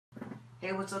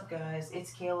Hey, what's up, guys?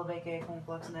 It's Caleb, aka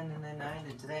CloneFlux999,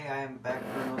 and today I am back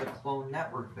for another Clone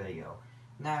Network video.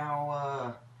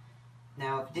 Now, if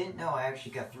you didn't know, I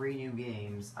actually got 3 new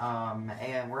games,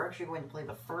 and we're actually going to play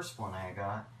the first one I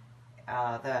got.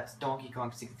 That's Donkey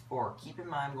Kong 64. Keep in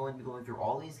mind, I'm going to be going through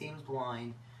all these games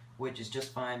blind, which is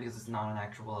just fine because it's not an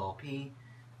actual LP.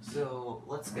 So,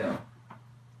 let's go.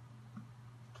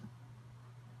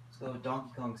 Let's go with Donkey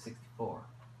Kong 64.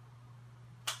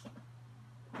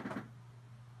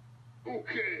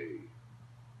 Okay.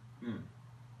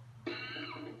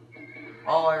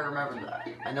 Oh, I remember that.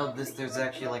 I know there's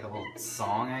actually like a little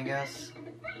song, I guess.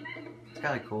 It's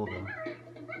kind of cool, though.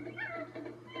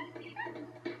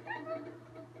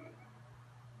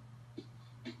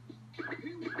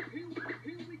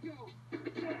 Here we go.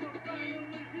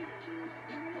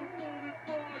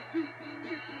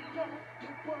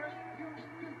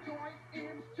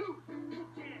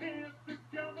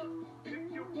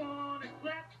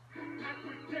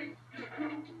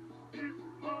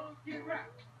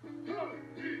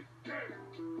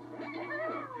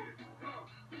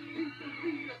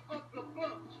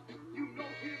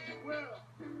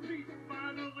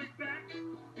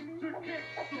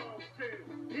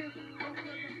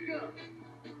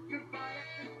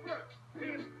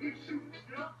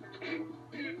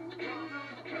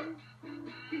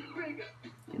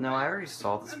 You know, I already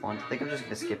saw this one. I think I'm just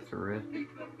gonna skip through it.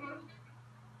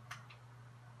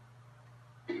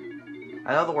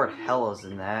 I know the word hell is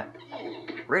in that.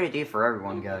 Rated D for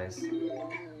everyone, guys.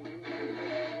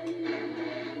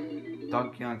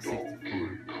 Donkey Kong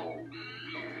 64.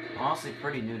 I'm honestly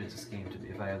pretty new to this game,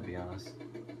 if I have to be honest.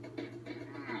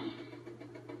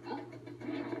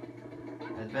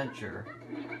 Adventure.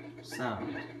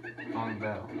 Sound. Kong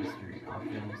Battle. Mystery.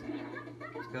 Options.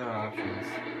 Let's go to options.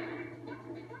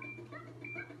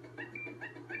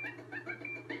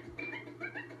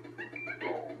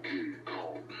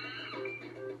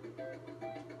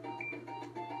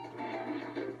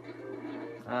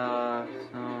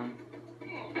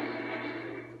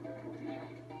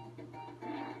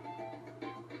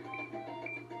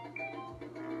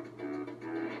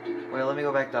 Wait, let me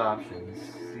go back to options.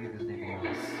 See if there's anything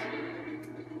else.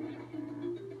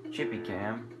 Chippy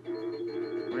Cam.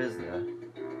 What is that?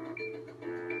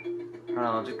 I don't know,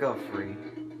 I'll just go free.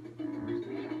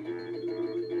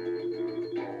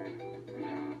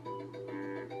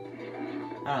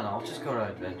 I don't know, I'll just go to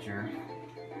adventure.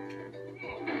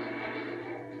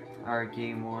 Alright,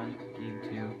 game 1, game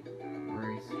 2,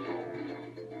 race.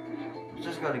 Let's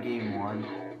just go to game 1.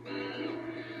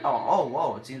 Oh,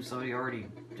 whoa, it seems somebody already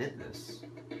did this.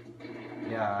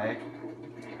 Yeah,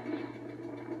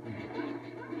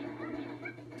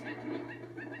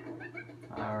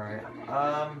 Alright,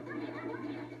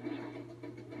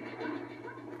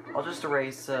 I'll just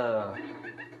erase,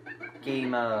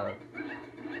 game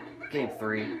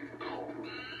 3.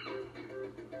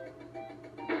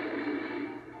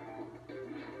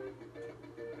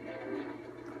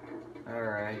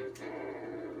 Alright.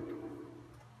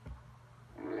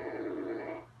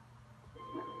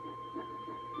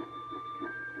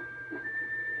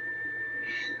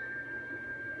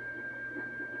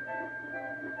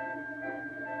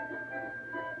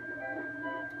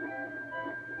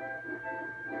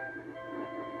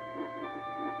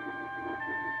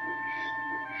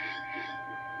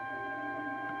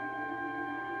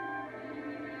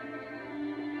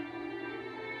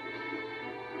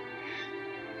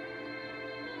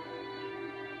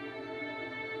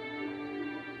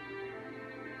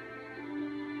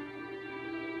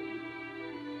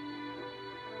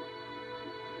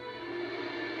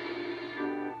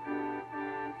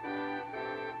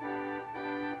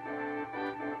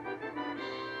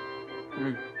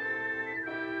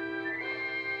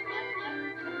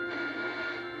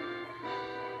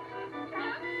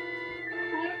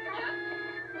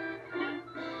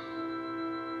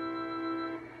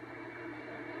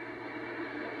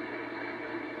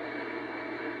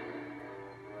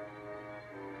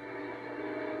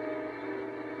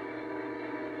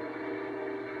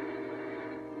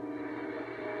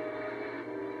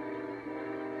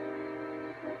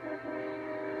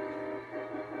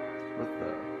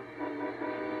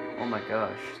 Oh my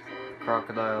gosh,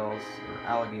 crocodiles or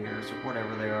alligators or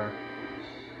whatever they are.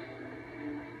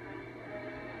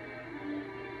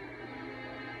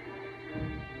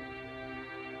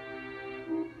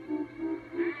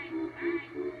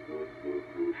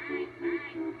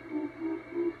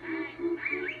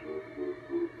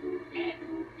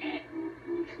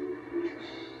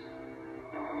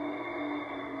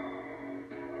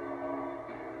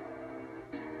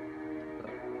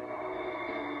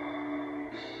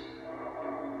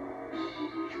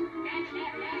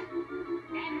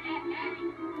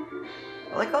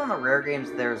 I like how in the rare games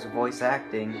there's voice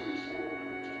acting.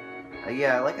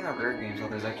 Yeah, I like in the rare games how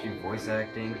there's actually voice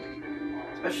acting.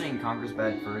 Especially in Conker's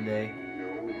Bad Fur Day.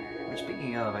 Which,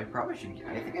 speaking of, I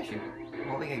think I should,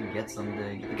 hoping I can get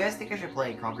someday. If you guys think I should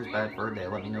play Conker's Bad Fur Day,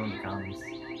 let me know in the comments.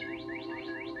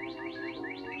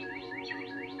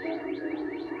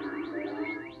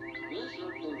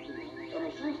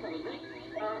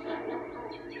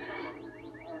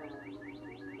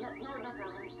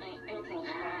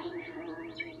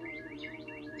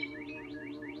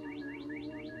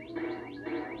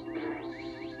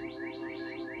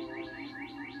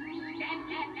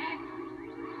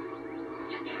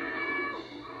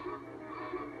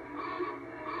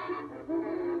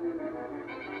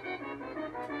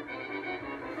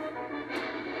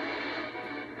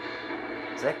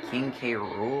 Is that King K.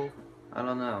 Rool? I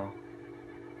don't know.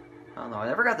 I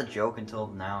never got the joke until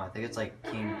now. I think it's like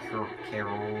King K.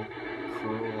 Rool.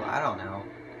 Cruel. I don't know.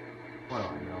 What do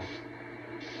I know?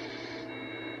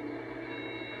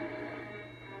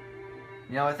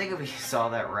 You know, I think if we saw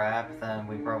that rap, then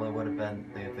we probably would have been,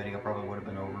 the video probably would have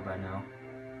been over by now.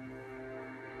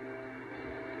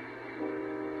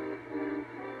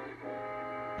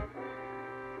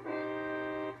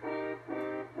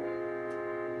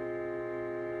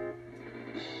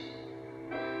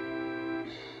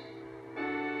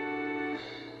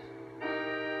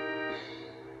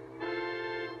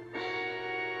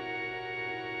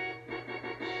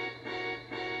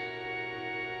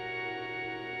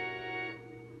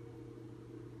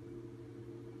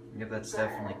 Yep, that's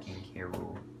definitely King K.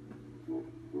 Rool.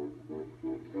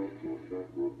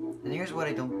 And here's what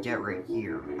I don't get right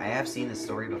here. I have seen this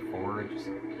story before.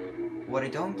 What I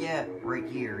don't get right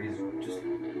here is just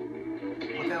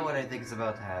look at what I think is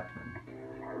about to happen.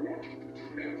 I want you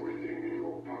to do everything in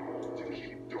your power to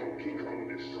keep Donkey Kong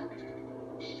distracted.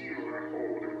 Steal that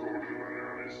hold of Golden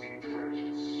Banana's interest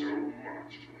so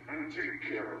much, and take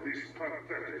care of his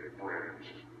pathetic friends.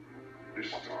 This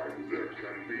time there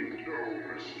can be no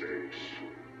mistakes.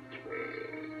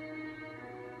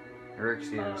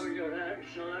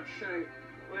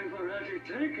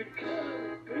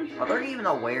 Are they even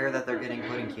aware that they're getting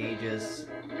put in cages?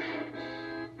 I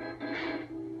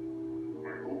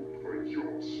hope for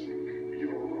your sake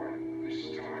you're right this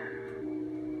time.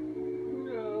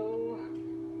 No.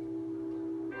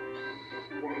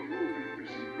 While you'll be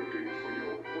busy looking for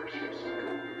your precious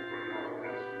golden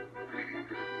bananas, greedy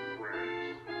good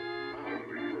friends, I'll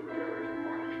be preparing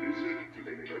my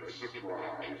lizard-flavored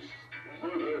surprise.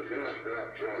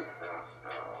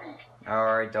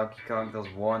 Alright, Donkey Kong, those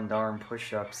one darn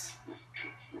push-ups.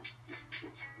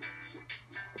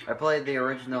 I played the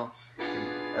original.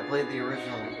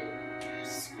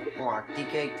 Block.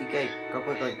 DK, go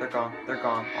quickly. They're gone.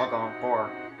 All gone.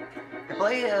 4. I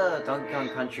play Donkey Kong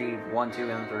Country 1, 2,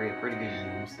 and 3. Pretty good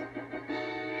games.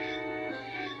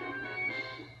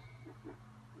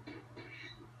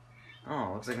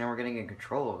 Oh, looks like now we're getting in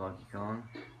control of Donkey Kong.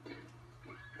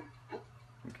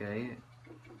 Okay.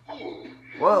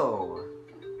 Whoa!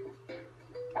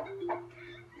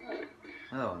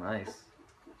 Oh, nice.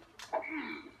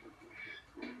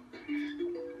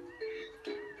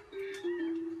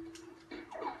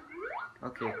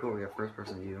 Okay, cool, we have first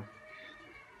person view.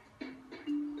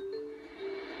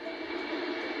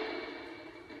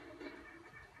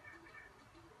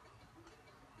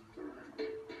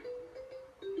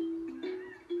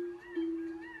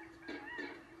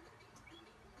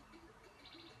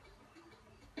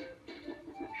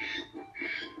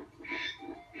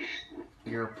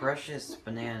 Your precious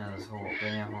bananas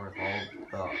worth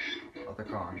all the other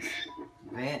cons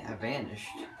have vanished.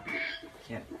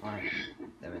 Can't find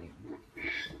them anymore.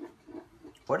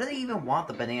 What do they even want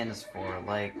the bananas for?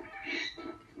 Like,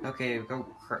 okay, go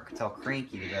tell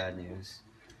Cranky the bad news.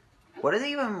 What do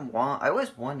they even want? I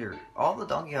always wonder. All the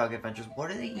Donkey Kong adventures. What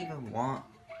do they even want?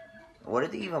 What do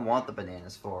they even want the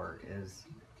bananas for? Is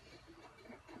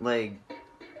like,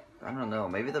 I don't know.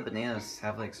 Maybe the bananas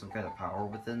have like some kind of power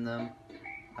within them.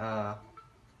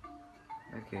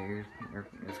 Okay, here's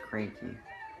Cranky.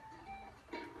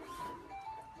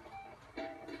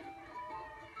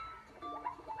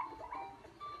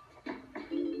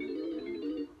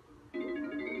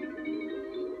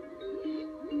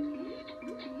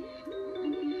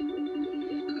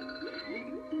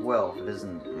 Well, if it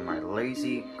isn't my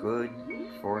lazy, good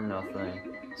for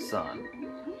nothing son,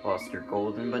 lost your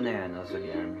golden bananas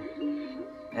again.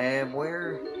 And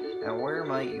where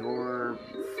might your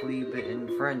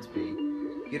flea-bitten friends be?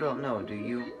 You don't know, do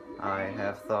you? I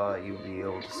have thought you'd be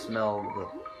able to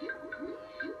smell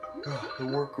the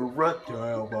worker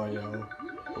reptile by now.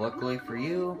 Luckily for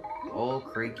you, old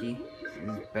Cranky's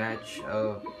batch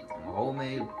of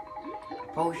homemade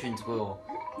potions will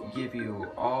give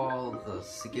you all the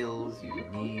skills you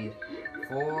need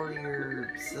for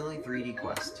your silly 3D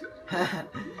quest.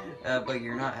 But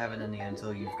you're not having any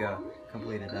until you've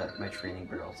completed my training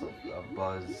barrels of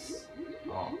Buzz.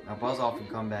 Oh, now Buzz off and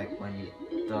come back when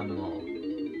you've done them all.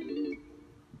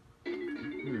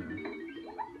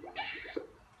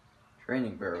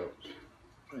 Training barrels.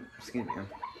 Excuse me.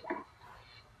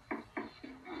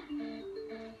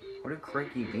 What did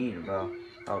Cranky mean about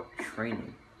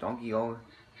training? Donkey all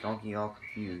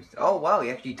confused. Oh wow, he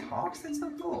actually talks? That's so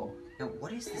cool. Now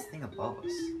what is this thing above us?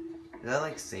 Is that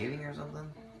like saving or something?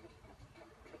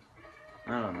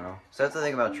 I don't know. So that's the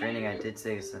thing about training. I did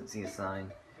see a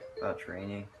sign about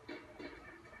training.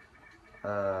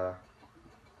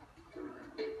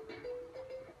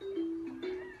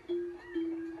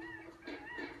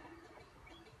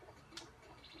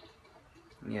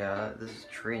 Yeah, this is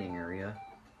training area.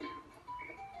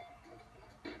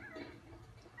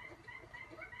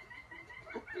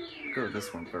 Go with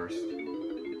this one first.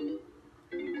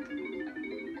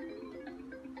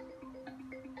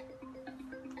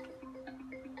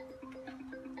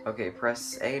 Okay,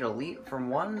 press A to leap from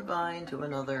one vine to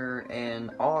another,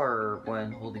 and R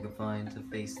when holding a vine to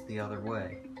face the other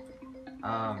way.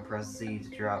 Press Z to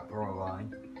drop from a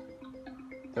vine.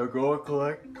 Now go and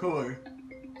collect coin.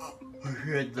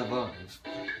 Hit the vines.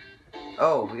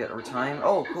 Oh, we got our time.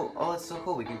 Oh, cool. Oh, that's so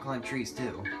cool. We can climb trees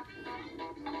too.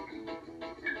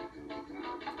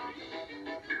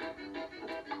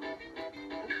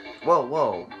 Whoa,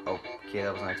 whoa. Oh, okay,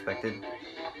 that was unexpected.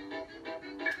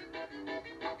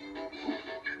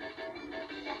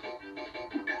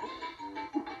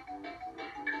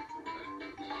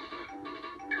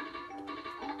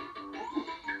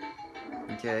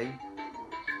 Okay.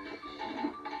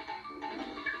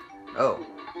 Oh.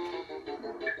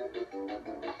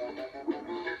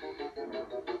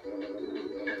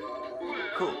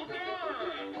 Cool.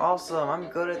 Awesome, I'm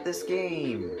good at this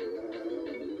game.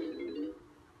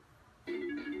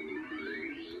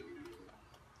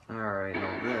 Alright,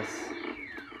 now this.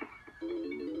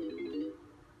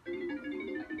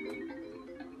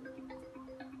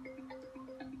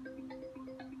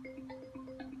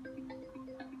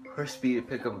 Press B to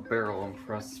pick up a barrel and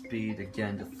press speed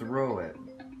again to throw it.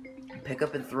 Pick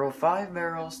up and throw 5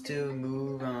 barrels to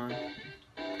move on.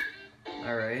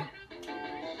 Alright.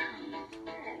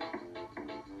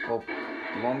 Well,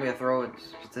 you want me to throw it a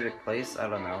specific place? I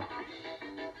don't know.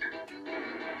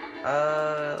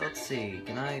 Let's see.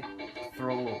 Can I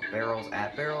throw barrels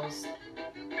at barrels?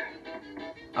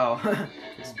 Oh,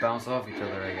 just bounce off each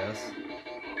other, I guess.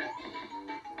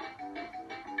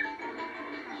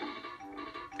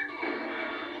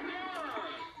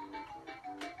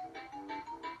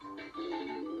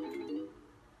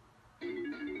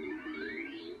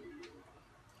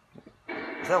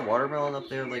 Is that watermelon up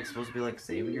there, like, supposed to be, like,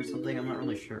 saving or something? I'm not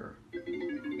really sure.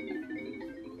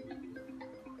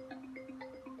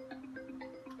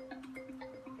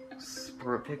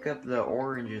 Pick up the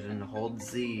oranges and hold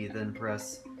Z, then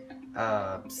press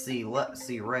C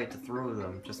right to throw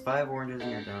them. Just 5 oranges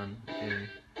and you're done. Okay.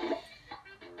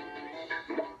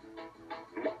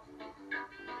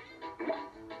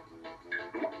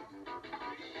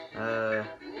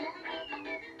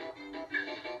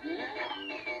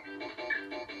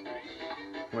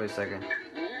 Wait a second.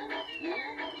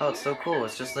 Oh, it's so cool.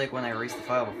 It's just like when I erased the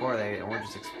file before, the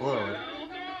oranges explode.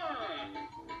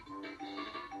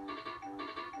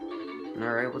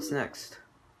 Alright, what's next?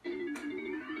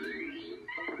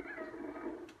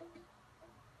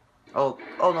 Oh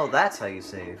no, that's how you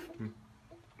save.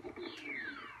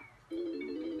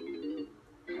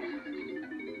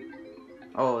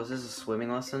 Oh, is this a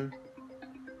swimming lesson?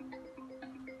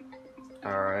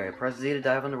 Alright, press Z to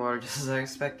dive underwater just as I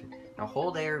expected. Now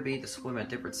hold A or B to swim at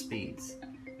different speeds.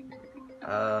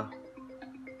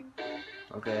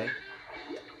 Okay.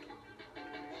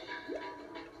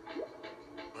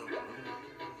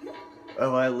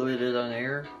 Oh, I limited on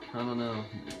air? I don't know.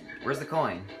 Where's the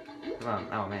coin? Come on.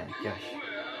 Oh man, gosh.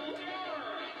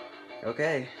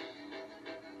 Okay.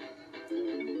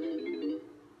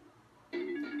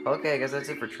 Okay, I guess that's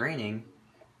it for training.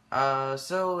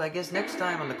 So I guess next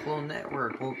time on the Clone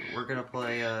Network, we're gonna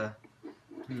play,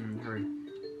 hurry.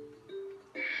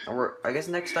 I guess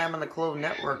next time on the Clone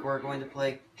Network, we're going to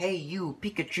play Hey You,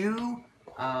 Pikachu!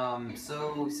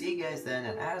 So see you guys then,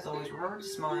 and as always, remember to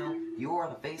smile. You are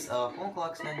the face of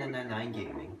HomeClux 9999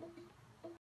 Gaming.